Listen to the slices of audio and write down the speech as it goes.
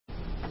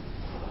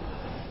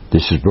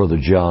This is Brother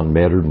John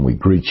Meddard, and we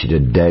greet you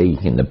today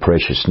in the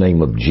precious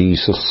name of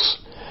Jesus.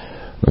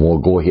 And we'll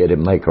go ahead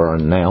and make our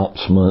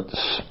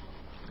announcements.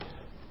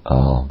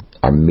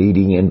 Our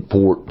meeting in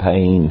Fort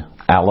Payne,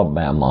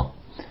 Alabama,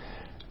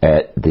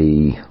 at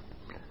the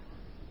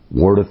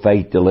Word of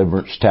Faith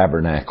Deliverance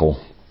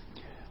Tabernacle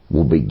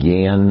will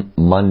begin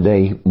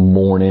Monday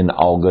morning,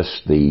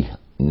 August the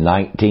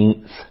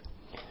 19th.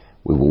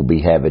 We will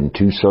be having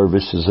 2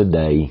 services a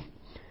day,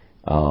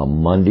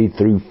 Monday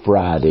through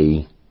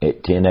Friday,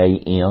 at 10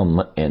 a.m.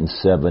 and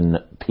 7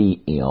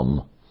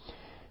 p.m.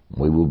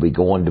 We will be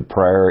going to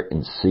prayer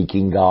and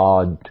seeking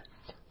God.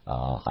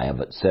 I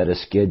haven't set a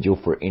schedule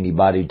for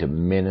anybody to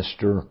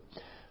minister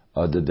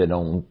other than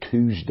on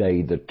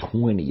Tuesday the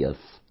 20th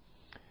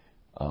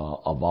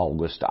of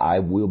August. I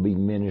will be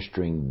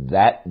ministering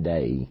that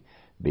day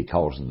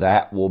because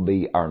that will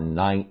be our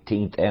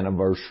 19th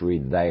anniversary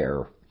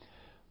there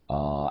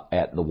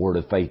at the Word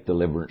of Faith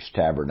Deliverance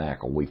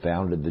Tabernacle. We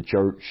founded the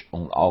church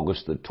on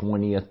August the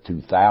 20th,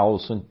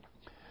 2000.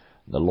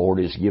 The Lord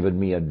has given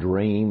me a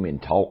dream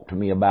and talked to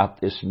me about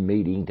this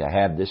meeting, to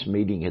have this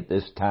meeting at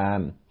this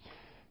time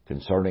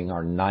concerning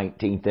our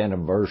 19th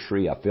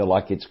anniversary. I feel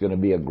like it's going to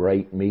be a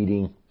great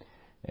meeting,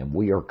 and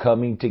we are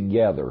coming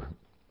together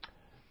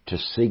to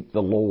seek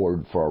the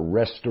Lord for a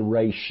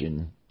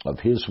restoration of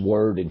His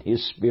Word and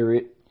His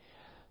Spirit,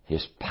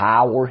 His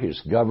power,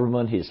 His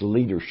government, His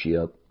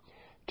leadership,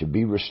 to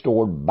be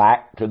restored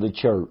back to the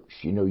church.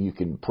 You know, you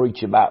can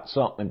preach about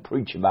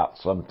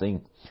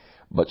something,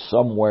 but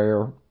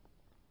somewhere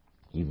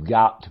you've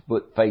got to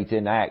put faith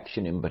in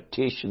action and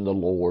petition the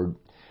Lord,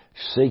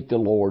 seek the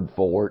Lord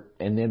for it,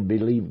 and then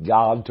believe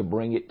God to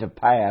bring it to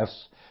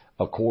pass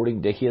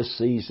according to His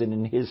season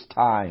and His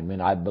time.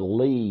 And I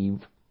believe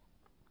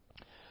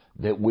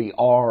that we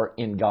are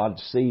in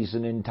God's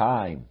season and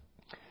time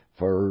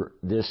for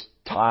this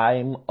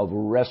time of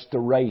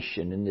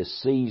restoration, in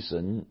this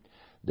season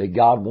that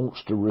God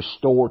wants to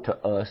restore to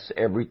us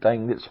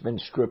everything that's been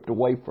stripped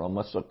away from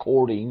us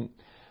according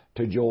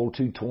to Joel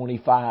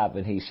 2:25.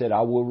 And He said,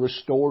 I will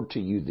restore to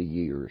you the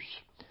years.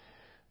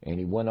 And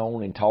He went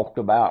on and talked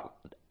about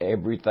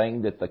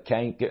everything that the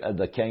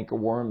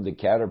cankerworm, the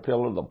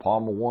caterpillar, the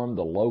palmer worm,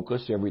 the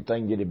locust,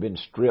 everything that had been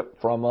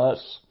stripped from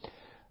us.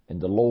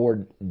 And the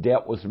Lord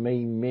dealt with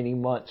me many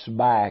months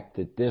back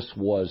that this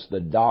was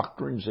the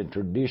doctrines and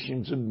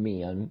traditions of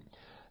men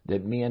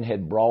that men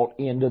had brought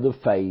into the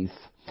faith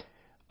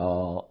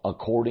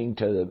according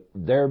to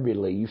their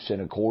beliefs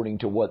and according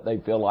to what they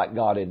feel like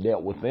God had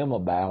dealt with them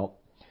about.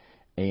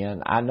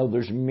 And I know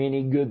there's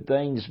many good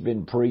things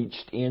been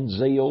preached in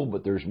zeal,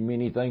 but there's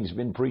many things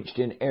been preached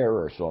in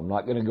error. So I'm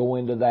not going to go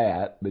into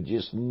that, but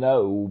just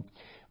know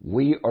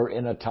we are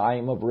in a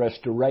time of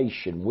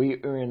restoration. We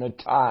are in a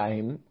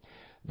time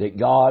that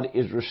God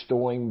is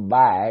restoring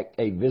back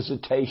a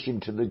visitation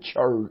to the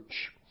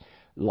church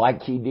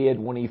like He did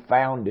when He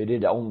founded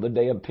it on the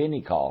day of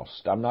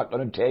Pentecost. I'm not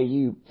going to tell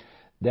you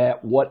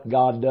that what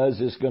God does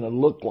is going to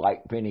look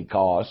like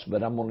Pentecost,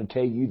 but I'm going to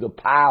tell you the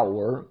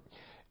power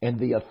and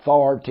the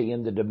authority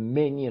and the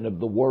dominion of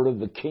the Word of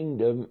the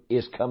Kingdom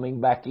is coming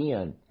back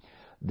in.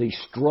 The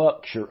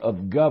structure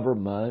of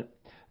government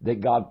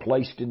that God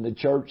placed in the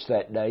church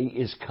that day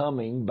is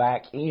coming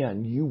back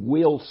in. You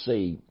will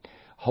see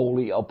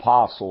holy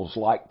apostles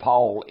like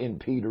Paul and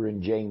Peter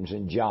and James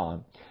and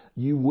John.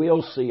 You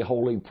will see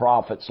holy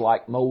prophets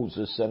like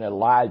Moses and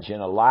Elijah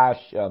and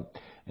Elisha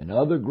and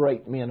other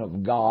great men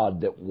of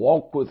God that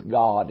walked with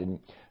God and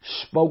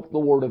spoke the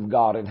Word of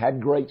God and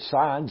had great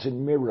signs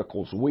and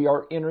miracles. We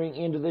are entering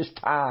into this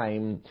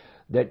time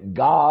that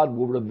God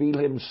will reveal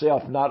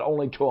Himself not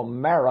only to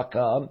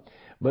America,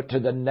 but to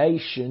the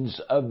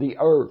nations of the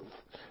earth.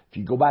 If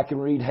you go back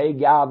and read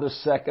Haggai, the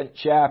 2nd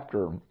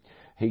chapter,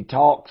 he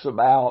talks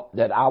about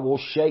that I will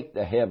shake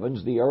the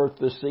heavens, the earth,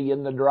 the sea,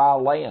 and the dry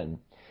land.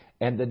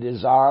 And the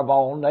desire of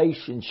all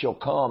nations shall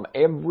come.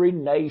 Every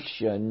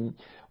nation,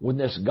 when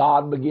this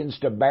God begins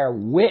to bear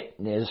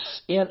witness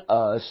in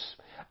us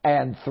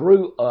and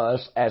through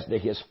us as to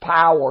His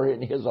power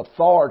and His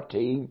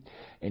authority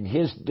and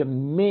His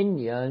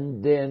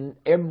dominion, then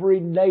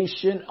every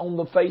nation on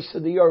the face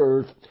of the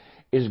earth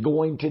is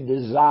going to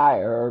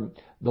desire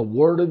the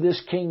word of this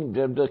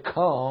kingdom to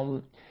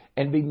come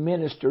and be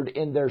ministered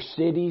in their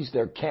cities,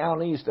 their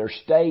counties, their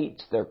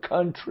states, their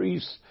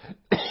countries,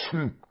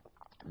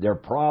 their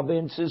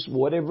provinces,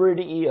 whatever it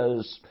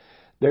is.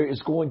 There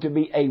is going to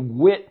be a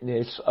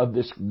witness of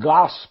this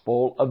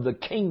gospel of the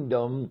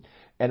kingdom,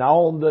 and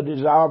all the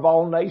desire of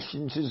all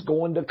nations is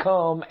going to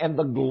come, and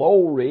the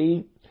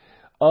glory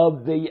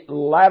of the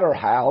latter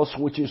house,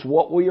 which is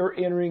what we are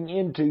entering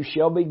into,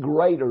 shall be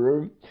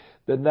greater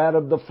than that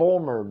of the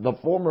former. The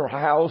former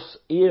house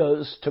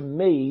is, to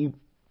me,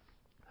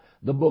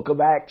 the book of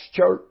Acts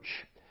church.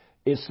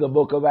 It's the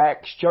book of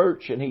Acts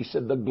church, and He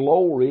said the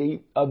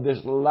glory of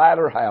this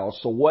latter house.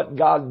 So what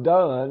God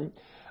done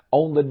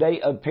on the day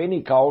of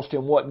Pentecost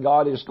and what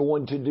God is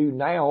going to do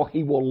now,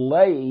 He will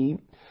lay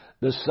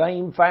the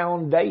same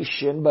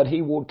foundation, but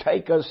He will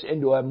take us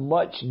into a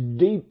much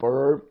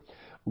deeper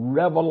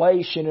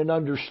revelation and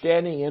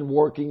understanding and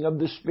working of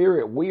the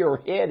Spirit. We are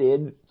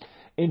headed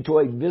into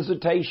a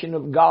visitation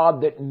of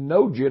God that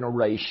no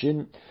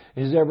generation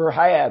has ever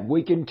had.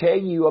 We can tell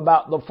you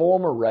about the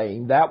former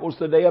rain. That was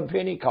the day of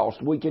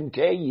Pentecost. We can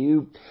tell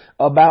you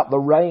about the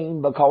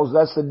rain because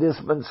that's the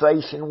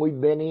dispensation we've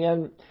been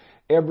in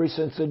ever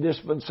since the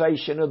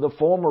dispensation of the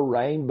former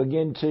rain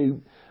began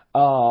to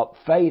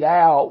fade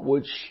out,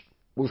 which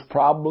was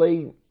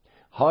probably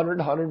 100,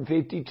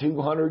 150,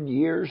 200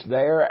 years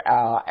there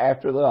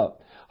after the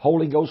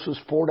Holy Ghost was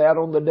poured out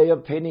on the day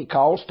of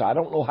Pentecost. I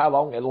don't know how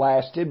long it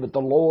lasted, but the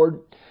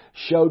Lord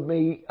showed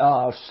me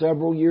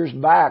several years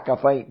back,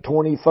 I think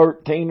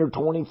 2013 or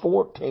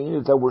 2014,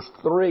 that there was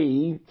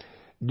 3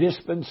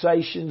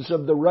 dispensations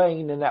of the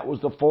rain, and that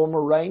was the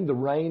former rain, the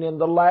rain, and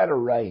the latter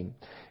rain.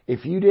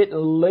 If you didn't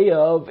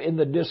live in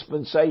the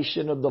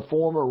dispensation of the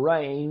former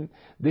rain,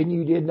 then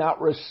you did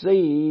not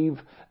receive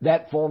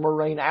that former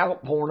rain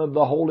outpouring of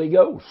the Holy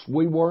Ghost.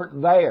 We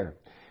weren't there.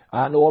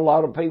 I know a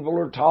lot of people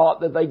are taught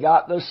that they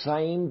got the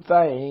same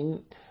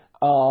thing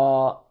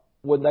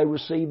when they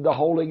received the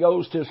Holy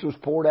Ghost. This was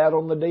poured out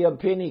on the day of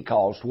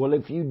Pentecost. Well,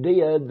 if you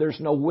did, there's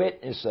no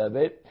witness of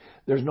it.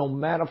 There's no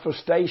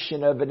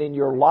manifestation of it in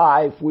your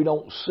life. We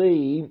don't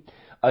see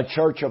a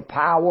church of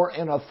power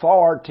and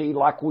authority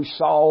like we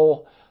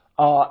saw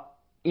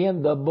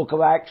in the book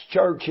of Acts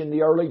church, in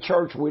the early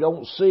church. We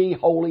don't see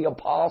holy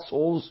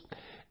apostles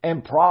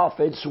and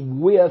prophets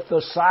with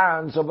the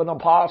signs of an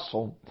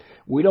apostle.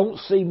 We don't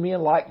see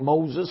men like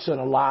Moses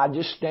and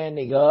Elijah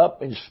standing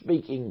up and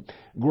speaking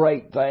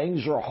great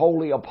things, or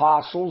holy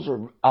apostles,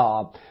 or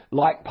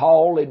like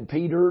Paul and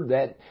Peter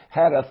that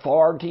had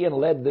authority and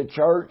led the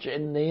church,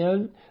 and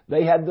then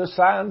they had the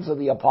signs of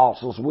the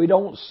apostles. We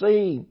don't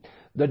see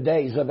the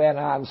days of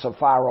Ananias and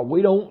Sapphira.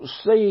 We don't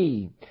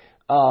see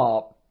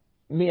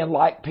men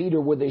like Peter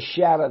with his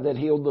shadow that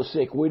healed the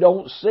sick. We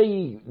don't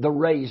see the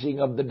raising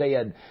of the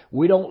dead.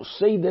 We don't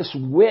see this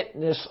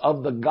witness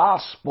of the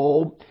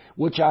gospel,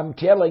 which I'm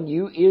telling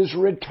you is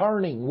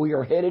returning. We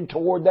are headed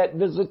toward that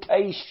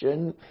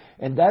visitation,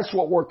 and that's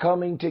what we're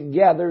coming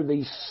together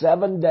these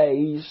 7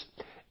 days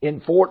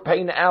in Fort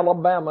Payne,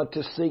 Alabama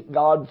to seek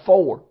God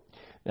for.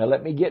 Now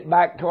let me get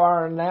back to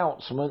our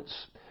announcements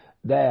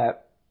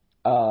that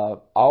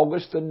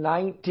August the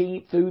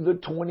 19th through the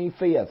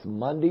 25th,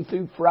 Monday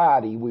through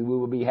Friday, we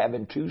will be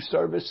having 2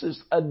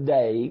 services a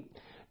day,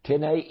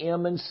 10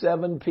 a.m. and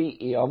 7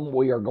 p.m.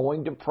 We are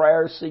going to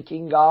prayer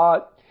seeking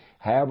God.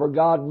 However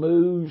God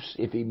moves,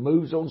 if He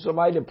moves on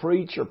somebody to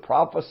preach or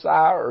prophesy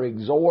or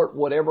exhort,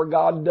 whatever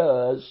God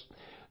does,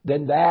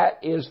 then that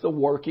is the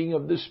working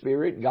of the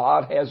Spirit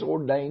God has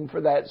ordained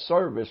for that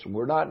service.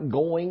 We're not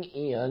going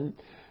in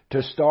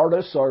to start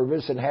a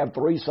service and have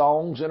 3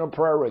 songs and a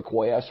prayer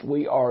request.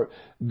 We are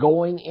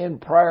going in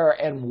prayer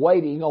and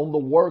waiting on the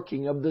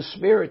working of the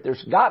Spirit.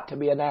 There's got to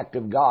be an act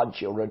of God,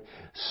 children.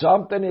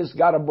 Something has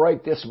got to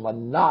break this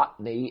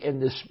monotony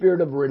and the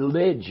spirit of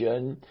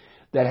religion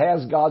that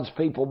has God's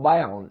people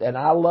bound. And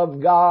I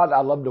love God. I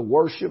love to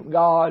worship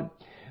God.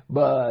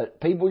 But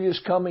people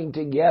just coming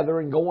together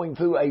and going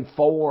through a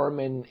form,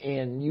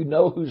 and you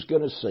know who's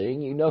going to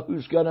sing, you know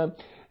who's going to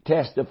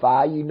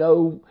testify, you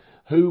know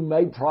who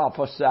may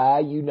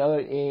prophesy, you know,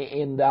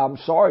 and I'm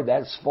sorry,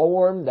 that's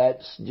form,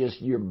 that's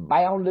just, you're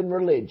bound in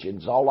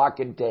religion's all I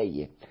can tell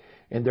you.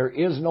 And there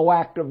is no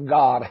act of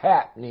God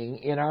happening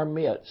in our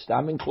midst.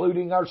 I'm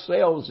including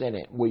ourselves in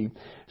it. We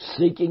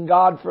seeking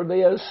God for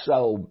this,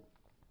 so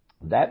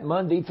that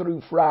Monday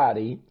through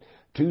Friday,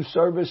 2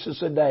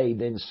 services a day.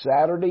 Then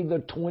Saturday the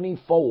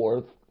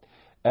 24th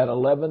at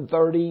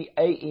 11:30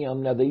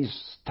 a.m. Now these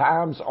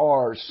times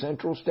are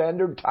Central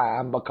Standard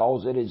Time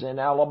because it is in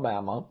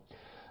Alabama.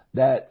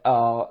 That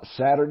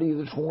Saturday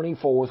the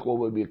 24th we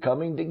will be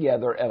coming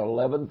together at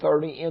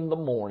 11:30 in the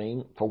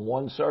morning for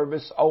 1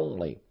 service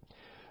only.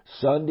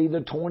 Sunday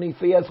the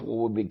 25th we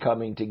will be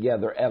coming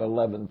together at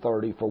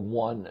 11:30 for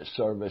 1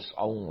 service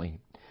only.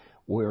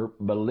 We're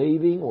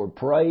believing, we're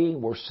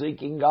praying, we're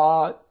seeking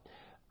God,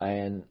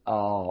 and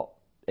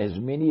as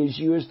many as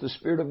you as the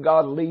Spirit of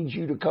God leads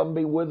you to come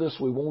be with us,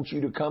 we want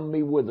you to come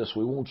be with us.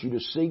 We want you to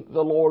seek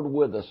the Lord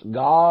with us.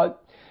 God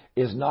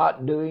is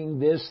not doing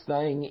this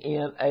thing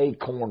in a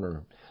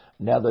corner.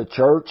 Now the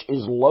church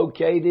is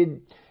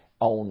located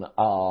on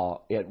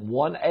at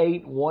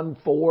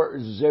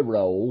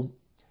 18140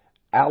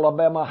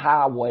 Alabama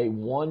Highway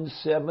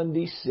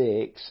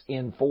 176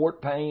 in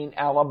Fort Payne,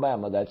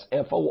 Alabama. That's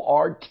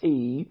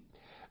FortPayne,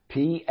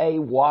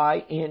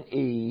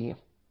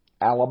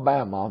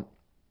 Alabama.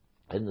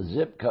 And the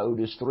zip code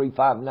is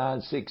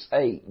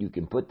 35968. You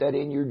can put that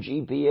in your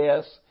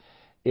GPS.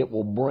 It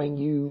will bring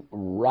you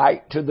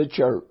right to the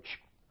church.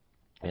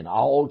 And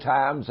all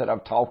times that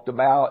I've talked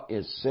about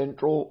is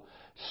Central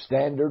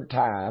Standard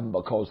Time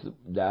because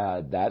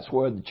that's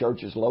where the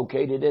church is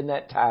located in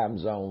that time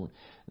zone.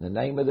 The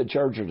name of the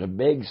church, there's a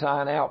big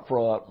sign out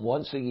front.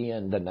 Once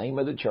again, the name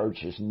of the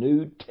church is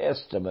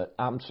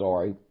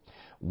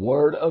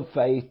Word of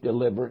Faith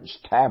Deliverance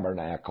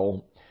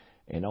Tabernacle.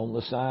 And on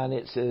the sign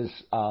it says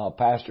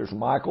Pastors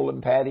Michael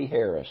and Patty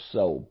Harris.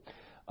 So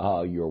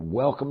You're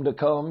welcome to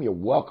come. You're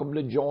welcome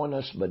to join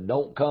us, but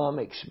don't come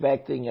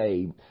expecting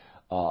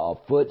a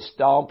foot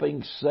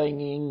stomping,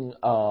 singing,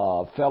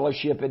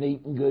 fellowship and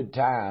eating good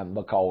time,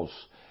 because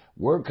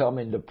we're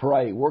coming to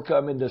pray. We're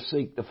coming to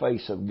seek the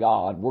face of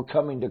God. We're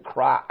coming to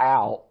cry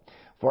out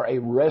for a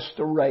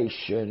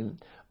restoration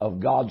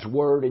of God's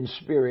Word and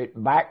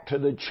Spirit back to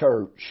the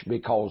church,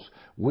 because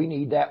we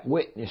need that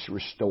witness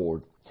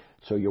restored.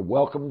 So you're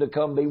welcome to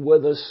come be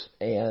with us.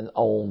 And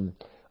on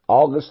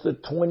August the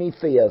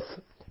 25th,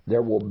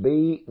 there will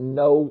be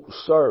no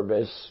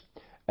service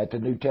at the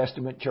New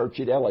Testament Church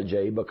at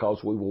Ellijay,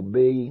 because we will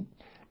be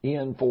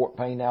in Fort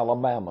Payne,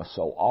 Alabama.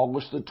 So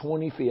August the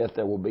 25th,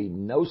 there will be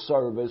no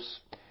service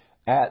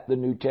at the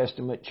New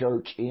Testament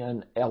Church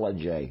in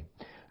Ellijay.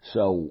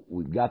 So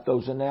we've got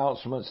those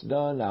announcements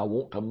done. I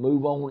want to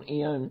move on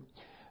in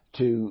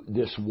to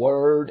this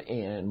word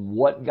and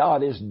what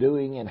God is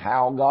doing and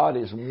how God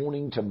is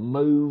wanting to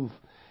move.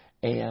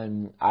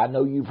 And I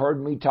know you've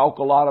heard me talk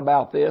a lot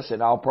about this,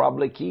 and I'll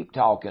probably keep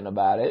talking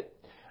about it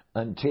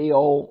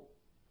until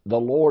the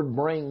Lord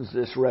brings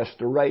this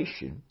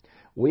restoration.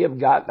 We have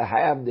got to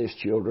have this,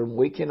 children.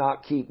 We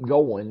cannot keep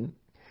going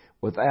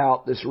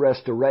without this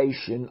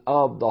restoration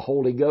of the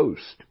Holy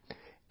Ghost.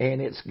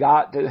 And it's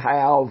got to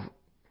have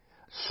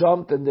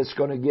something that's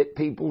going to get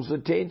people's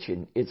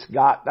attention. It's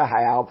got to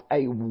have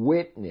a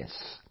witness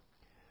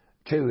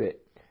to it.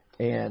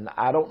 And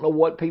I don't know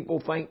what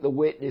people think the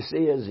witness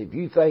is. If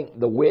you think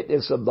the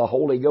witness of the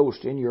Holy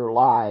Ghost in your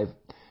life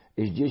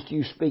is just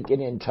you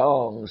speaking in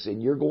tongues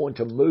and you're going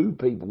to move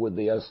people with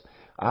this,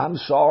 I'm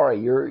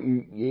sorry,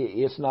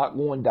 it's not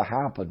going to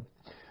happen.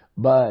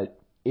 But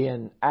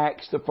in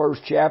Acts, the 1st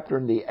chapter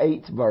and the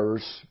 8th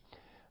verse,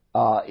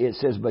 it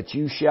says, "But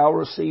you shall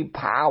receive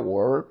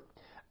power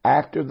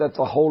after that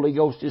the Holy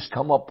Ghost is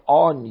come up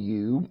on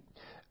you,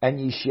 and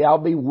ye shall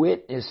be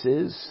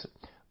witnesses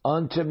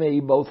unto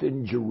me both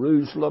in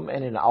Jerusalem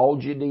and in all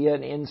Judea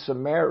and in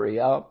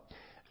Samaria,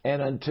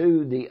 and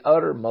unto the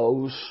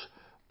uttermost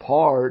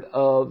part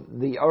of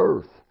the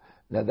earth."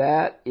 Now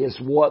that is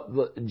what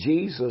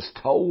Jesus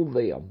told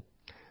them.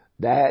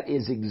 That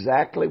is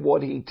exactly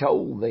what He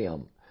told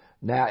them.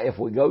 Now if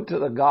we go to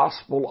the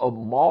Gospel of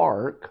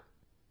Mark,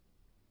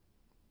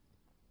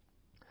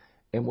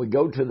 and we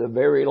go to the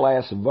very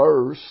last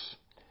verse,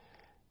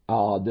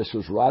 this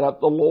was right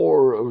up the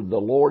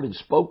Lord had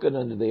spoken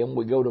unto them.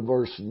 We go to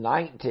verse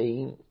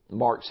 19,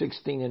 Mark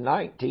 16 and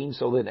 19.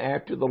 "So then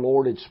after the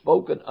Lord had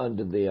spoken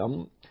unto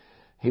them,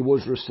 He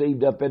was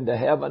received up into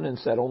heaven and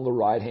sat on the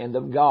right hand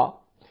of God.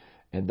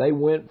 And they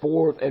went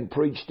forth and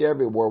preached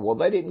everywhere." Well,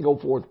 they didn't go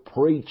forth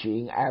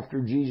preaching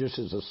after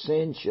Jesus'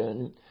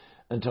 ascension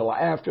until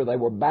after they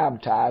were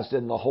baptized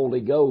in the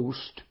Holy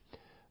Ghost,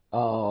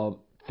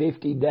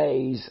 50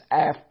 days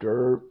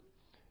after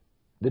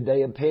the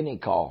day of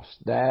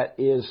Pentecost. That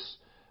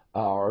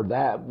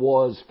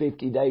was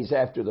 50 days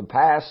after the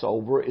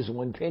Passover is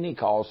when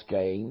Pentecost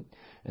came,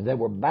 and they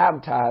were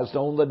baptized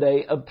on the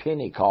day of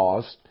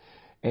Pentecost.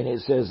 And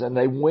it says, "And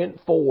they went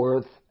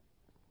forth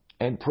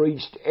and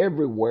preached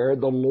everywhere,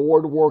 the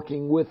Lord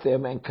working with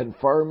them and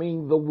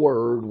confirming the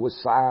word with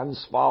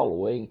signs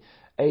following.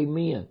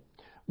 Amen."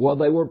 Well,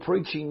 they were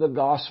preaching the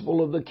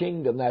gospel of the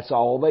kingdom. That's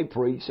all they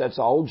preached. That's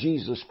all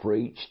Jesus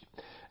preached.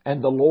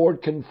 And the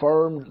Lord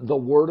confirmed the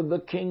word of the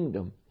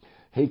kingdom.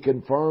 He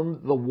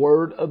confirmed the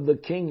word of the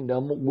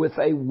kingdom with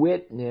a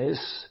witness,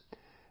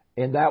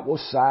 and that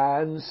was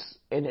signs.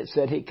 And it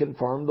said He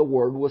confirmed the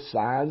word with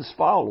signs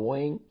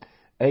following.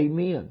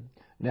 Amen.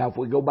 Now, if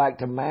we go back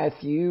to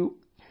Matthew,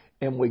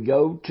 and we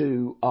go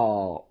to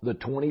the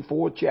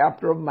 24th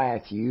chapter of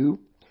Matthew,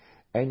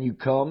 and you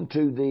come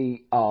to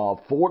the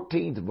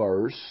 14th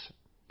verse,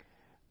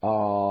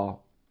 or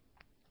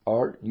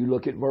you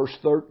look at verse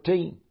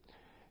 13.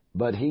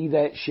 "But he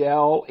that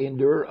shall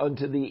endure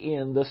unto the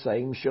end, the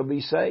same shall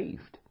be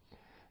saved."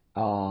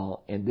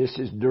 And this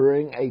is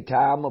during a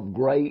time of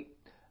great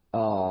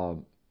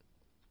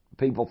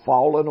people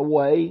falling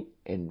away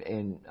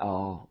and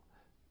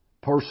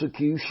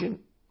persecution.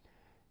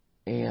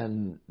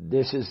 And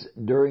this is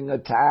during a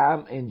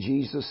time, and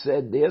Jesus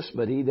said this,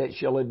 "But he that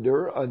shall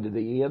endure unto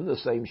the end, the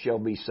same shall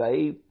be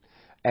saved.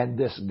 And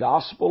this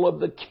gospel of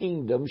the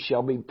kingdom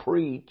shall be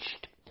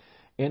preached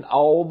in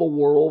all the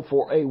world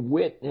for a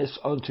witness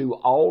unto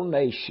all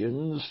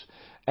nations,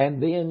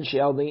 and then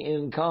shall the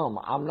end come."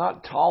 I'm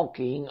not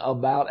talking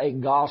about a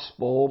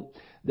gospel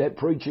that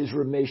preaches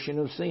remission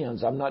of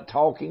sins. I'm not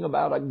talking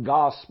about a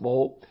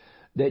gospel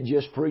that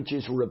just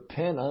preaches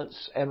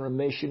repentance and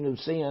remission of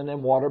sin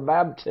and water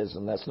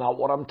baptism. That's not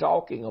what I'm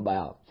talking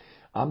about.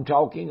 I'm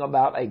talking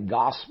about a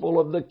gospel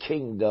of the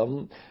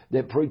kingdom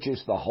that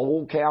preaches the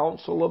whole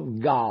counsel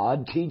of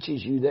God,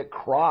 teaches you that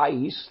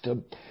Christ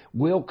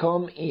will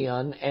come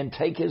in and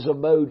take His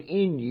abode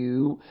in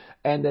you,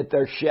 and that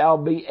there shall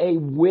be a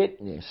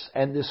witness.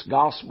 And this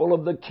gospel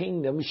of the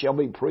kingdom shall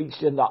be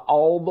preached into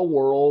all the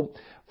world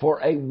for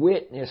a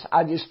witness.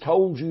 I just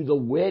told you the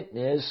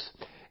witness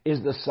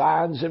is the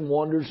signs and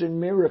wonders and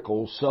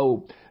miracles.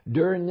 So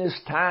during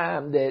this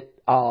time that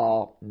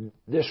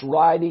this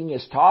writing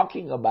is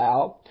talking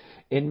about,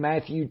 in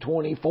Matthew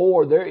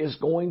 24, there is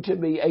going to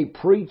be a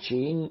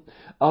preaching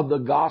of the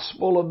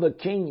gospel of the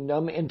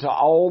kingdom into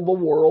all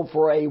the world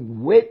for a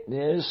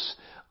witness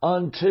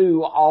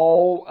unto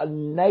all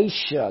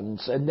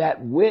nations. And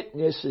that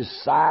witness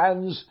is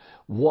signs,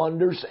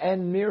 wonders,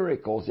 and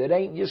miracles. It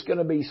ain't just going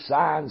to be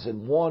signs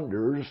and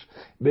wonders,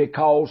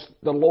 because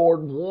the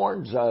Lord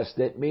warns us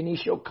that many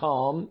shall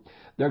come.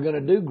 They're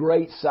going to do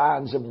great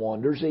signs and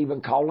wonders,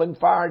 even calling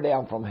fire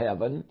down from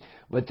heaven.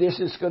 But this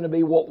is going to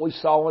be what we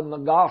saw in the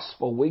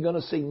gospel. We're going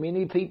to see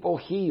many people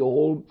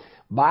healed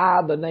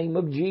by the name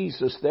of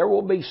Jesus. There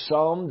will be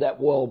some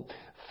that will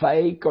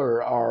fake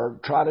or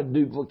try to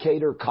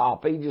duplicate or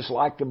copy, just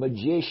like the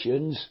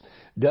magicians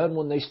done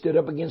when they stood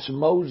up against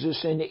Moses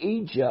in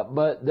Egypt.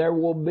 But there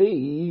will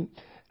be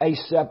a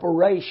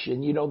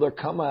separation. You know, there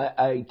come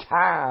a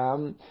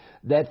time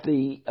that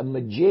the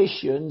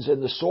magicians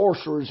and the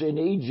sorcerers in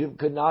Egypt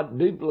could not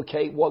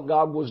duplicate what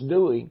God was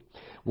doing.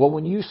 Well,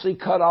 when you see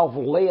cut off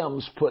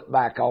limbs put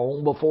back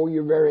on before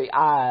your very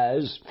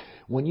eyes,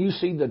 when you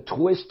see the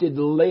twisted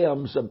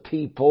limbs of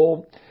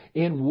people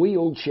in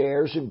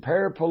wheelchairs and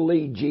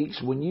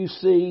paraplegics, when you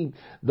see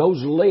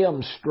those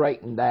limbs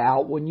straightened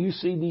out, when you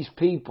see these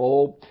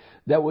people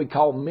that we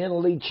call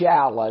mentally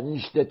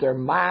challenged, that their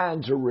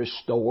minds are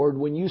restored,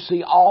 when you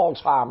see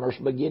Alzheimer's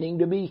beginning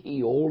to be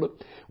healed,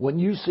 when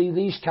you see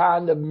these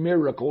kind of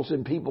miracles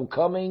and people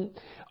coming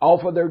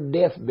off of their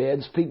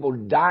deathbeds, people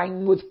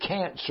dying with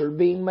cancer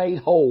being made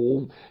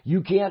whole,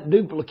 you can't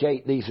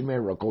duplicate these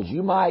miracles.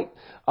 You might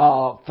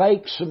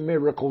fake some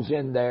miracles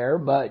in there,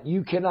 but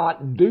you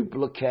cannot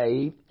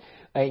duplicate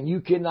and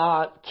you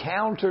cannot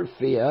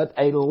counterfeit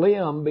a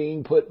limb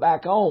being put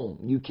back on.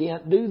 You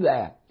can't do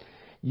that.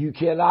 You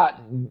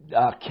cannot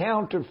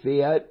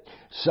counterfeit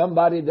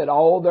somebody that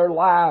all their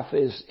life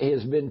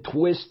has been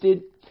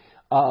twisted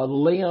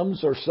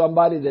limbs, or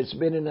somebody that's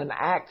been in an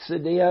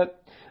accident,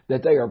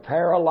 that they are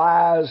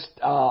paralyzed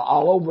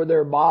all over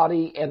their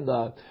body, and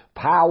the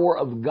power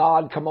of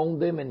God come on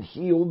them and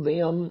heal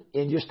them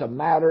in just a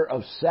matter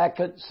of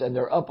seconds, and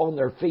they're up on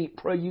their feet.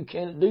 Pray you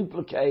can't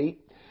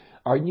duplicate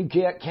or you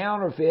can't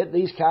counterfeit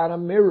these kind of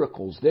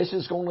miracles. This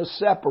is going to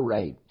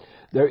separate.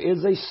 There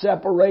is a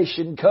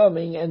separation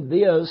coming, and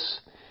this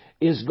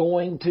is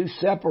going to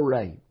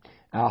separate.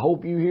 I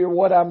hope you hear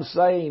what I'm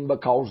saying,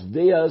 because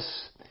this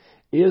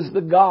is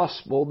the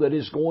gospel that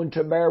is going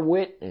to bear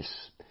witness.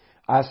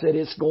 I said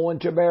it's going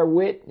to bear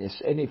witness.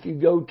 And if you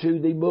go to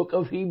the book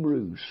of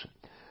Hebrews,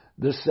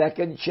 the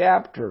 2nd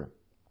chapter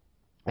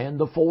and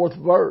the 4th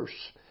verse,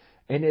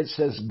 and it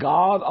says,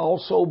 God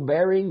also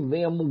bearing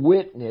them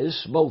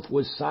witness, both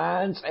with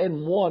signs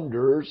and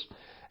wonders,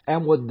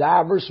 and with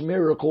divers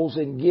miracles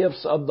and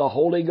gifts of the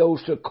Holy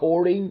Ghost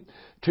according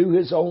to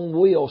His own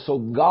will. So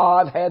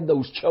God had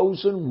those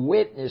chosen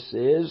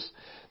witnesses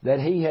that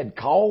He had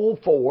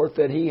called forth,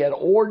 that He had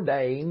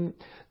ordained,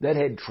 that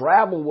had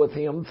traveled with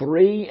Him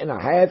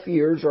 3.5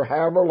 years or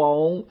however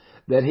long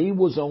that He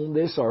was on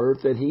this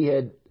earth, that He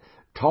had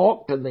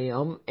talked to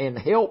them and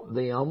helped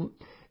them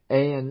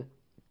and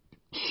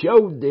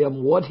showed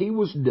them what He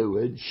was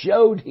doing,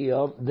 showed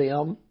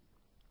them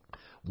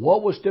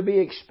what was to be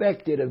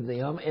expected of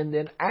them. And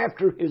then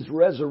after His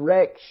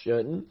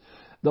resurrection,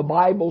 the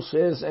Bible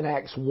says in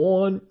Acts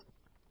 1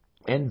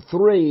 and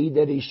 3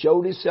 that He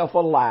showed Himself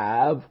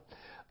alive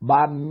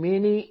by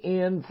many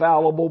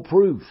infallible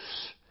proofs.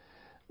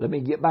 Let me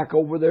get back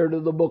over there to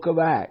the book of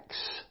Acts.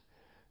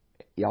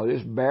 Y'all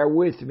just bear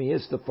with me.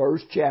 It's the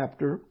 1st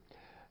chapter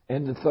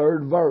and the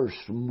 3rd verse.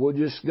 We'll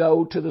just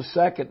go to the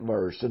 2nd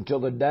verse. Until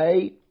the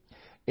day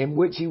in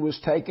which He was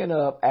taken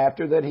up,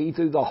 after that He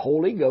through the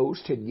Holy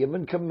Ghost had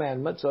given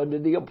commandments unto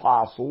the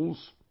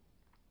apostles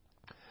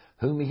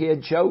whom He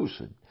had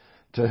chosen,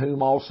 to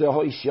whom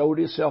also He showed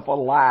Himself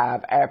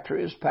alive after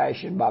His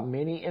passion by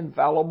many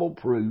infallible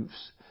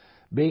proofs,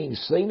 being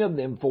seen of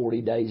them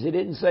 40 days. It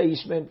didn't say He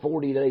spent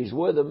 40 days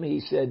with them.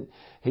 He said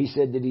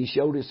that He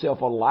showed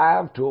Himself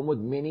alive to them with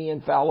many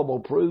infallible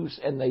proofs,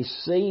 and they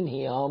seen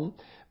Him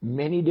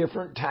many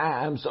different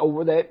times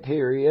over that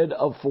period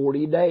of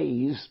 40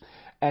 days.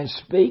 And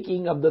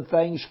speaking of the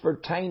things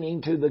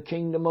pertaining to the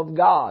kingdom of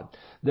God.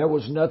 There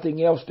was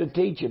nothing else to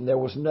teach them. There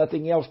was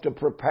nothing else to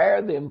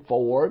prepare them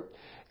for,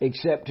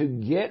 except to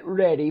get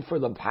ready for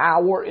the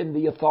power and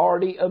the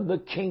authority of the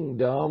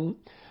kingdom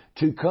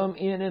to come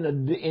in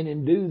and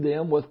endue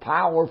them with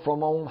power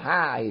from on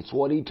high. It's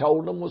what He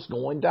told them was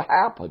going to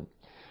happen.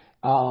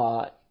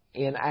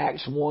 In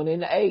Acts 1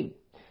 and 8,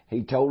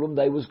 He told them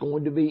they was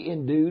going to be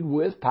endued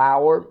with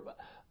power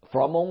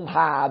from on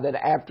high, that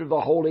after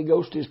the Holy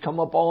Ghost has come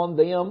upon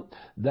them,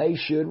 they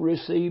should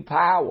receive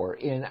power.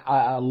 In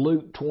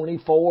Luke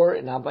 24,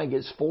 and I think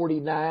it's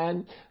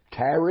 49,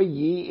 tarry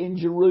ye in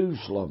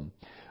Jerusalem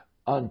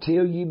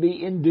until ye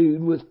be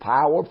endued with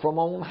power from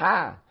on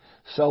high.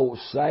 So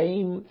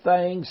same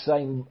thing,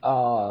 same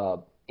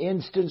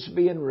instance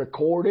being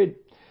recorded,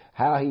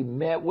 how He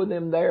met with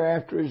them there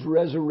after His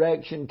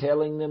resurrection,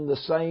 telling them the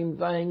same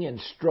thing,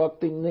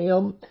 instructing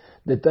them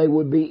that they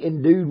would be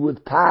endued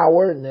with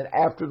power, and that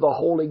after the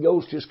Holy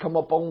Ghost has come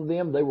upon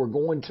them, they were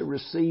going to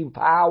receive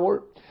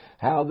power.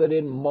 how that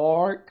in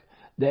Mark,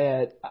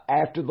 that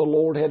after the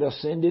Lord had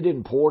ascended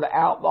and poured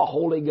out the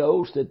Holy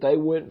Ghost, that they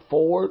went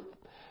forth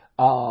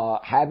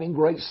having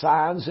great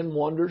signs and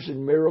wonders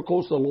and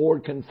miracles, the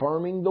Lord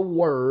confirming the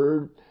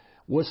Word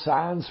with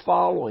signs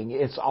following.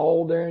 It's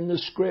all there in the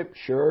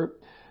Scripture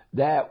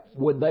that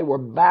when they were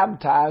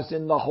baptized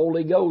in the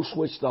Holy Ghost,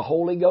 which the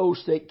Holy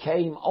Ghost that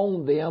came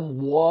on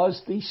them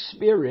was the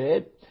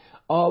Spirit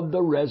of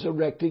the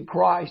resurrected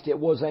Christ. It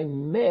was a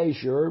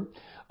measure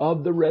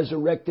of the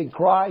resurrected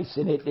Christ,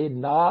 and it did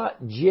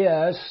not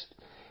just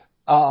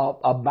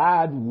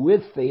abide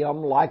with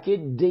them like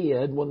it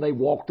did when they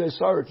walked this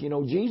earth. You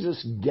know,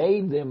 Jesus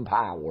gave them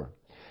power.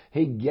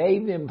 He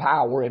gave them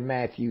power in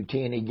Matthew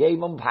 10. He gave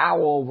them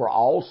power over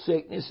all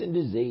sickness and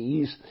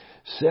disease,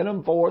 sent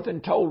them forth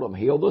and told them,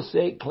 heal the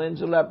sick, cleanse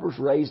the lepers,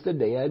 raise the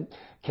dead,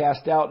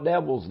 cast out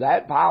devils.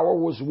 That power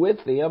was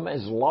with them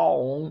as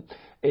long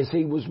as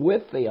He was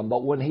with them.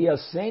 But when He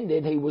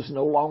ascended, He was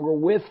no longer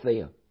with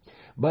them.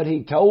 But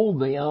He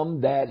told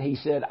them that He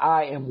said,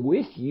 I am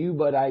with you,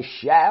 but I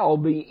shall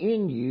be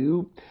in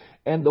you.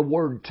 And the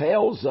Word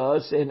tells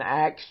us in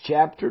Acts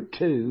chapter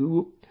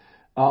 2,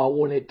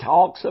 when it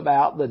talks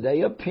about the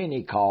day of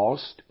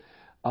Pentecost,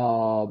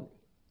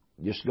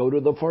 just go to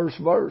the first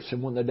verse.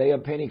 And when the day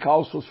of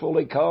Pentecost was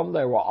fully come,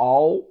 they were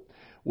all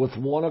with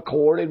one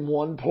accord in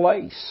one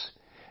place.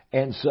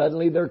 And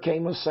suddenly there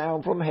came a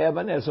sound from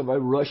heaven as of a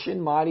rushing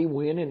mighty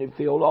wind, and it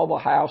filled all the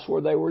house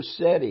where they were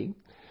sitting.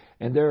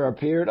 And there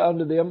appeared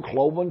unto them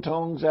cloven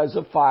tongues as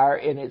of fire,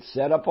 and it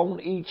sat upon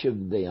each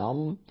of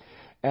them.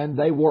 And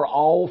they were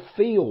all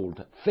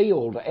filled,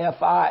 F-I-L-L-E-D,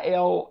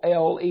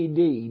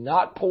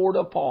 not poured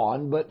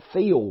upon, but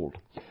filled.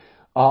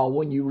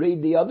 When you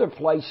read the other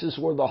places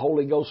where the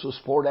Holy Ghost was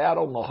poured out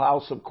on the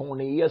house of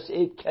Cornelius,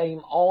 it came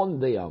on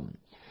them.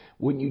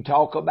 When you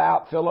talk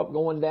about Philip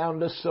going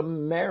down to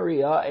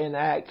Samaria in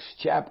Acts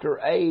chapter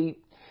 8,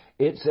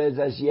 it says,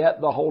 as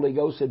yet the Holy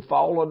Ghost had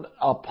fallen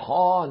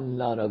upon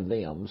none of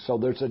them. So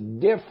there's a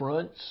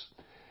difference,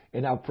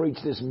 and I've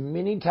preached this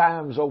many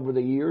times over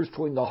the years,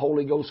 between the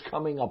Holy Ghost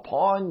coming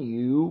upon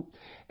you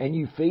and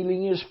you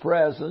feeling His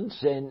presence.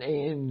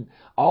 And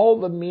all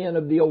the men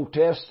of the Old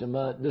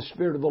Testament, the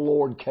Spirit of the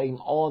Lord came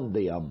on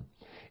them.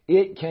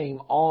 It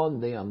came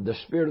on them. The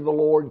Spirit of the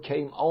Lord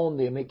came on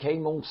them. It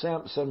came on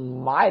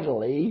Samson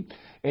mightily,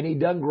 and he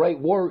done great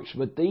works.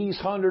 But these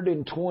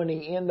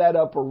 120 in that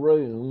upper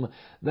room,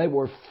 they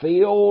were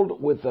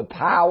filled with the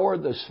power,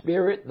 the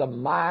Spirit, the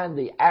mind,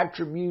 the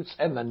attributes,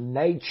 and the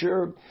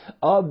nature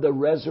of the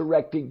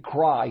resurrected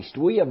Christ.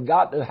 We have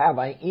got to have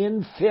an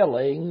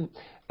infilling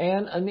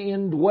and an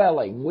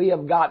indwelling. We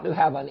have got to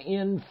have an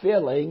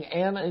infilling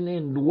and an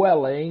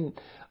indwelling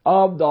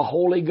of the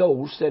Holy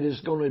Ghost that is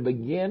going to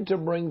begin to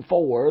bring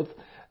forth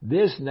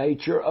this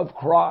nature of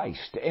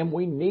Christ. And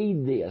we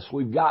need this.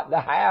 We've got to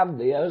have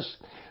this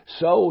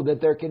so that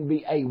there can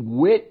be a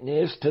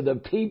witness to the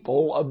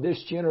people of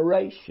this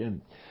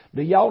generation.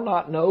 Do y'all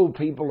not know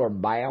people are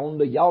bound?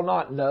 Do y'all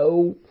not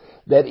know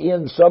that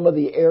in some of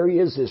the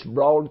areas this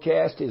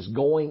broadcast is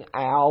going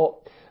out,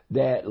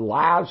 that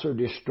lives are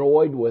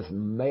destroyed with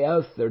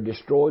meth, they're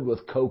destroyed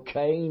with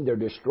cocaine, they're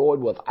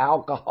destroyed with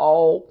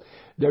alcohol,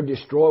 they're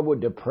destroyed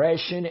with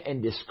depression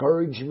and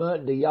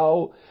discouragement? Do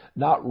y'all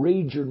not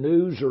read your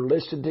news or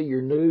listen to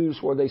your news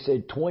where they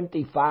said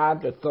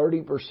 25 to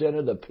 30%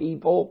 of the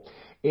people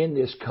in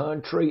this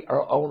country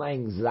are on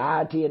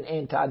anxiety and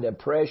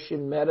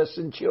antidepressant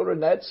medicine? Children,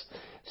 that's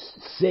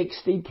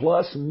 60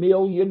 plus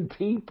million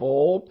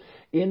people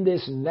in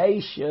this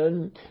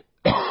nation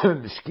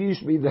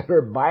that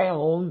are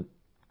bound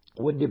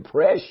with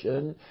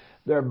depression,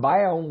 they're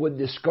bound with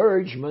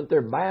discouragement,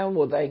 they're bound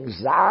with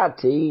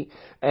anxiety,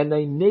 and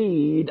they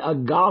need a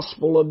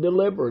gospel of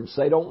deliverance.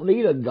 They don't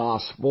need a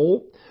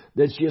gospel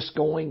that's just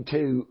going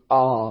to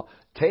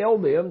tell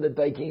them that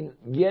they can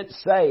get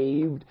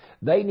saved.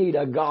 They need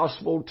a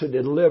gospel to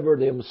deliver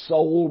them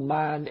soul,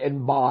 mind,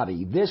 and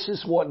body. This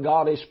is what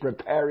God is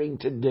preparing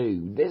to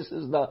do. This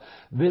is the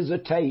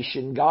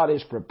visitation God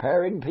is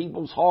preparing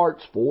people's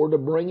hearts for, to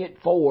bring it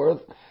forth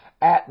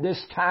at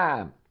this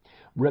time.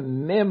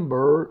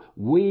 Remember,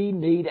 we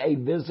need a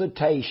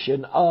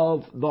visitation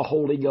of the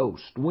Holy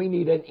Ghost. We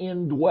need an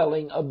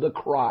indwelling of the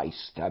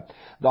Christ.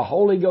 The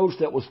Holy Ghost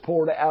that was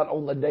poured out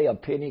on the day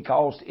of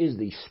Pentecost is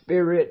the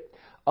Spirit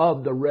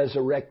of the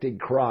resurrected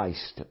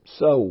Christ.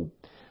 So,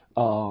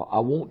 I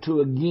want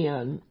to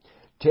again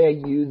tell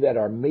you that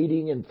our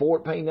meeting in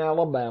Fort Payne,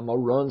 Alabama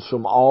runs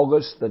from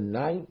August the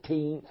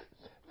 19th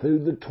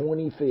through the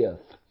 25th.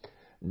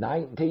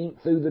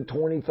 19th through the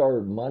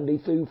 23rd, Monday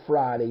through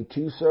Friday,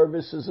 2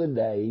 services a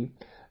day,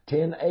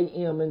 10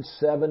 a.m. and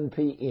 7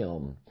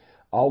 p.m.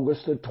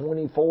 August the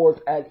 24th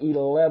at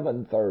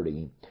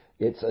 11:30.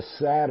 It's a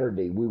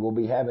Saturday. We will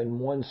be having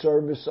one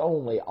service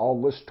only.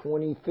 August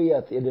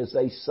 25th, it is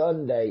a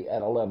Sunday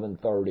at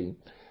 11:30.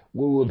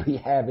 We will be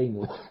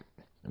having,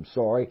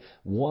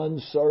 one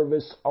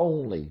service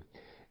only.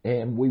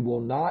 And we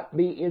will not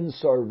be in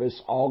service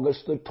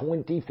August the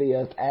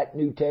 25th at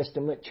New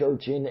Testament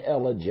Church in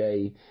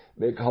Ellijay,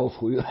 because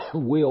we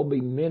will be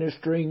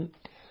ministering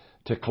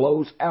to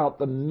close out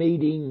the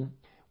meeting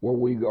where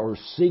we are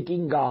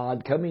seeking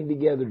God, coming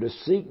together to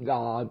seek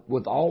God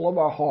with all of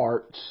our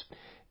hearts.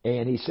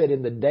 And He said,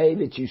 in the day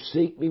that you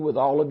seek me with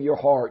all of your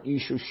heart, you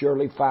shall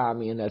surely find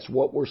me. And that's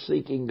what we're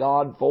seeking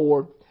God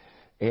for.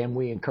 And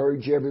we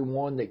encourage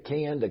everyone that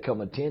can to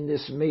come attend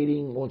this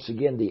meeting. Once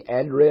again, the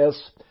address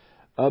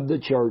of the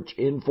church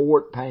in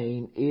Fort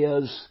Payne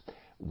is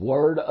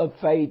Word of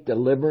Faith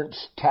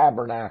Deliverance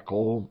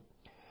Tabernacle,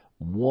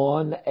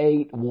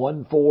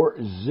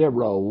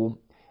 18140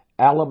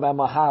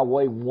 Alabama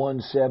Highway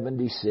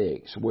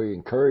 176. We're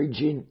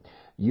encouraging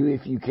you,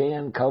 if you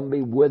can, come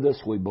be with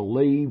us. We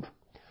believe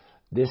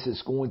this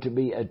is going to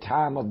be a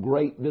time of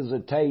great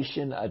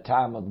visitation, a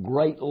time of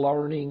great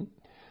learning,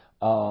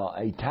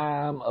 a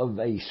time of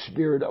a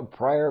spirit of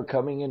prayer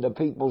coming into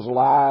people's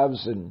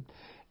lives.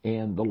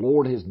 And the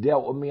Lord has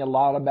dealt with me a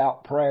lot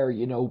about prayer.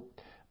 You know,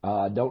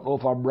 I don't know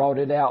if I brought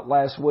it out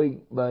last week,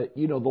 but,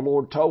 you know, the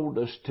Lord told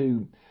us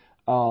to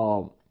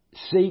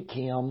seek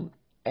Him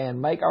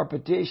and make our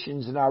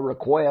petitions and our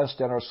requests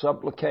and our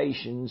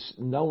supplications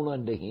known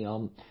unto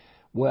Him.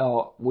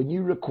 Well, when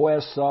you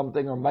request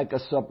something or make a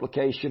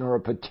supplication or a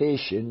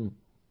petition,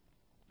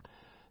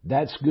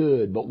 that's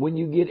good. But when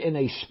you get in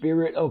a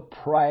spirit of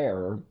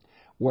prayer,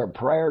 where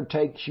prayer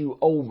takes you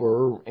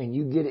over and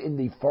you get in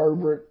the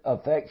fervent,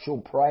 effectual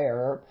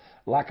prayer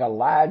like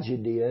Elijah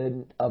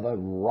did of a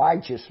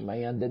righteous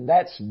man, then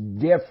that's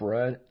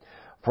different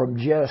from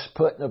just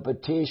putting a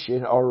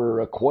petition or a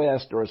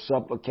request or a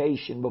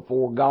supplication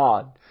before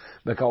God,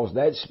 because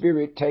that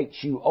spirit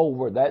takes you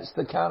over. That's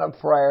the kind of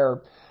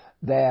prayer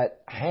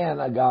that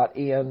Hannah got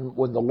in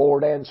when the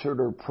Lord answered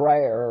her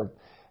prayer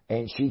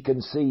and she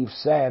conceived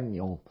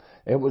Samuel.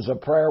 It was a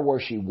prayer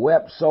where she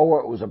wept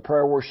sore. It was a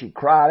prayer where she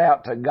cried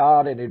out to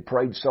God and had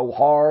prayed so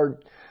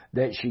hard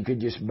that she could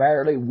just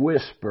barely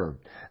whisper.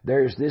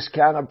 There's this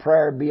kind of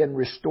prayer being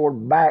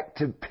restored back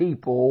to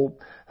people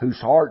whose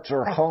hearts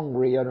are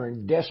hungry and are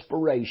in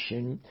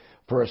desperation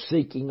for a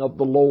seeking of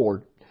the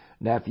Lord.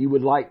 Now, if you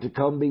would like to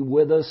come be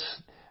with us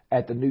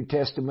at the New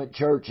Testament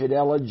Church at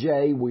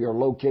Ella-J, we are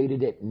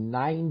located at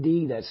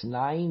 90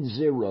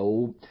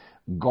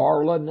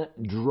 Garland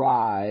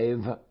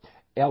Drive,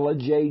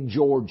 Ella-J,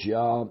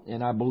 Georgia,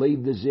 and I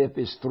believe the zip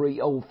is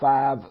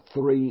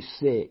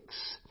 30536.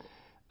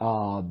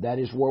 That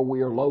is where we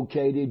are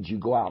located. You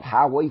go out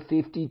Highway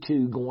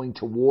 52 going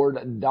toward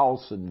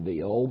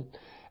Dawsonville.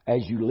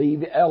 As you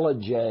leave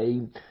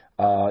Ella-J,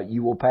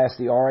 you will pass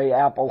the R.A.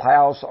 Apple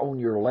House on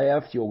your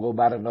left. You'll go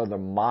about another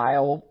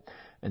mile,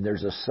 and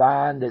there's a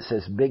sign that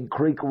says Big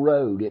Creek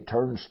Road. It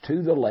turns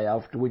to the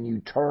left. When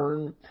you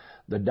turn,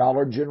 the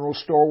Dollar General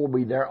store will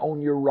be there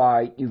on your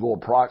right. You go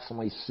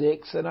approximately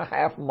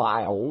 6.5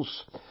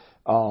 miles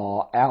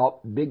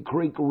out Big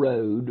Creek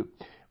Road.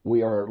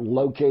 We are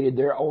located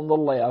there on the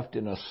left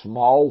in a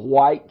small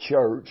white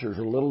church. There's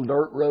a little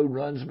dirt road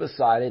runs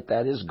beside it.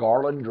 That is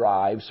Garland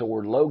Drive. So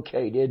we're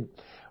located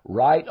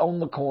right on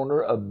the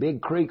corner of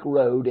Big Creek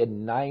Road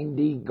and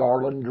 90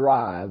 Garland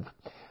Drive.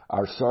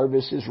 Our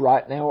services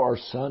right now are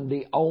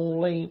Sunday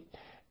only,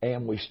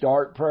 and we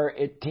start prayer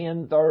at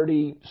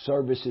 10:30.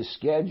 Service is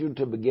scheduled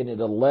to begin at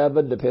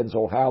 11. Depends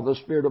on how the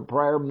spirit of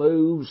prayer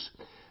moves.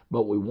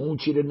 But we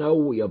want you to know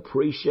we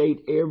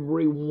appreciate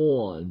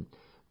everyone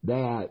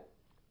that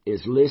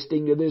is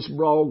listening to this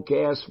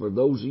broadcast. For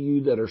those of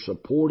you that are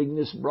supporting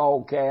this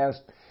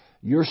broadcast,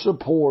 your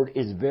support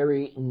is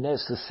very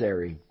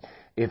necessary.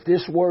 If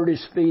this word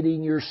is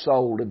feeding your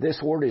soul, if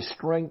this word is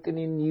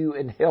strengthening you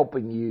and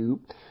helping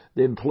you,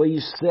 then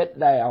please sit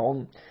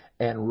down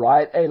and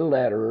write a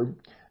letter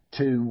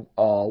to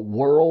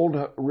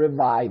World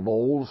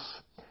Revivals,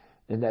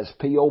 and that's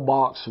P.O.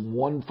 Box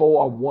P.O.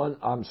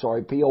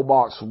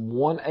 Box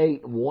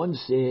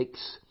 1816,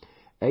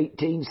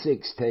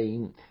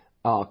 1816,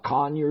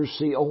 Conyers,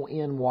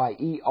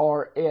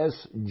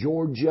 Conyers,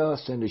 Georgia.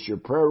 Send us your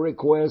prayer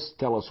requests.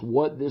 Tell us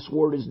what this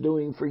word is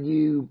doing for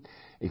you.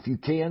 If you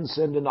can,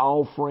 send an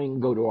offering.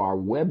 Go to our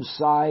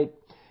website,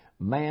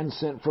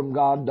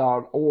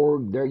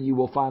 mansentfromgod.org. There you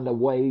will find a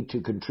way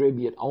to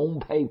contribute on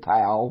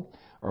PayPal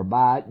or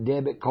by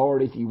debit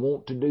card if you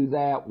want to do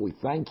that. We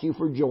thank you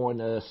for joining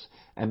us,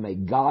 and may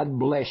God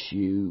bless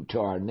you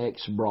to our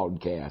next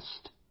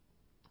broadcast.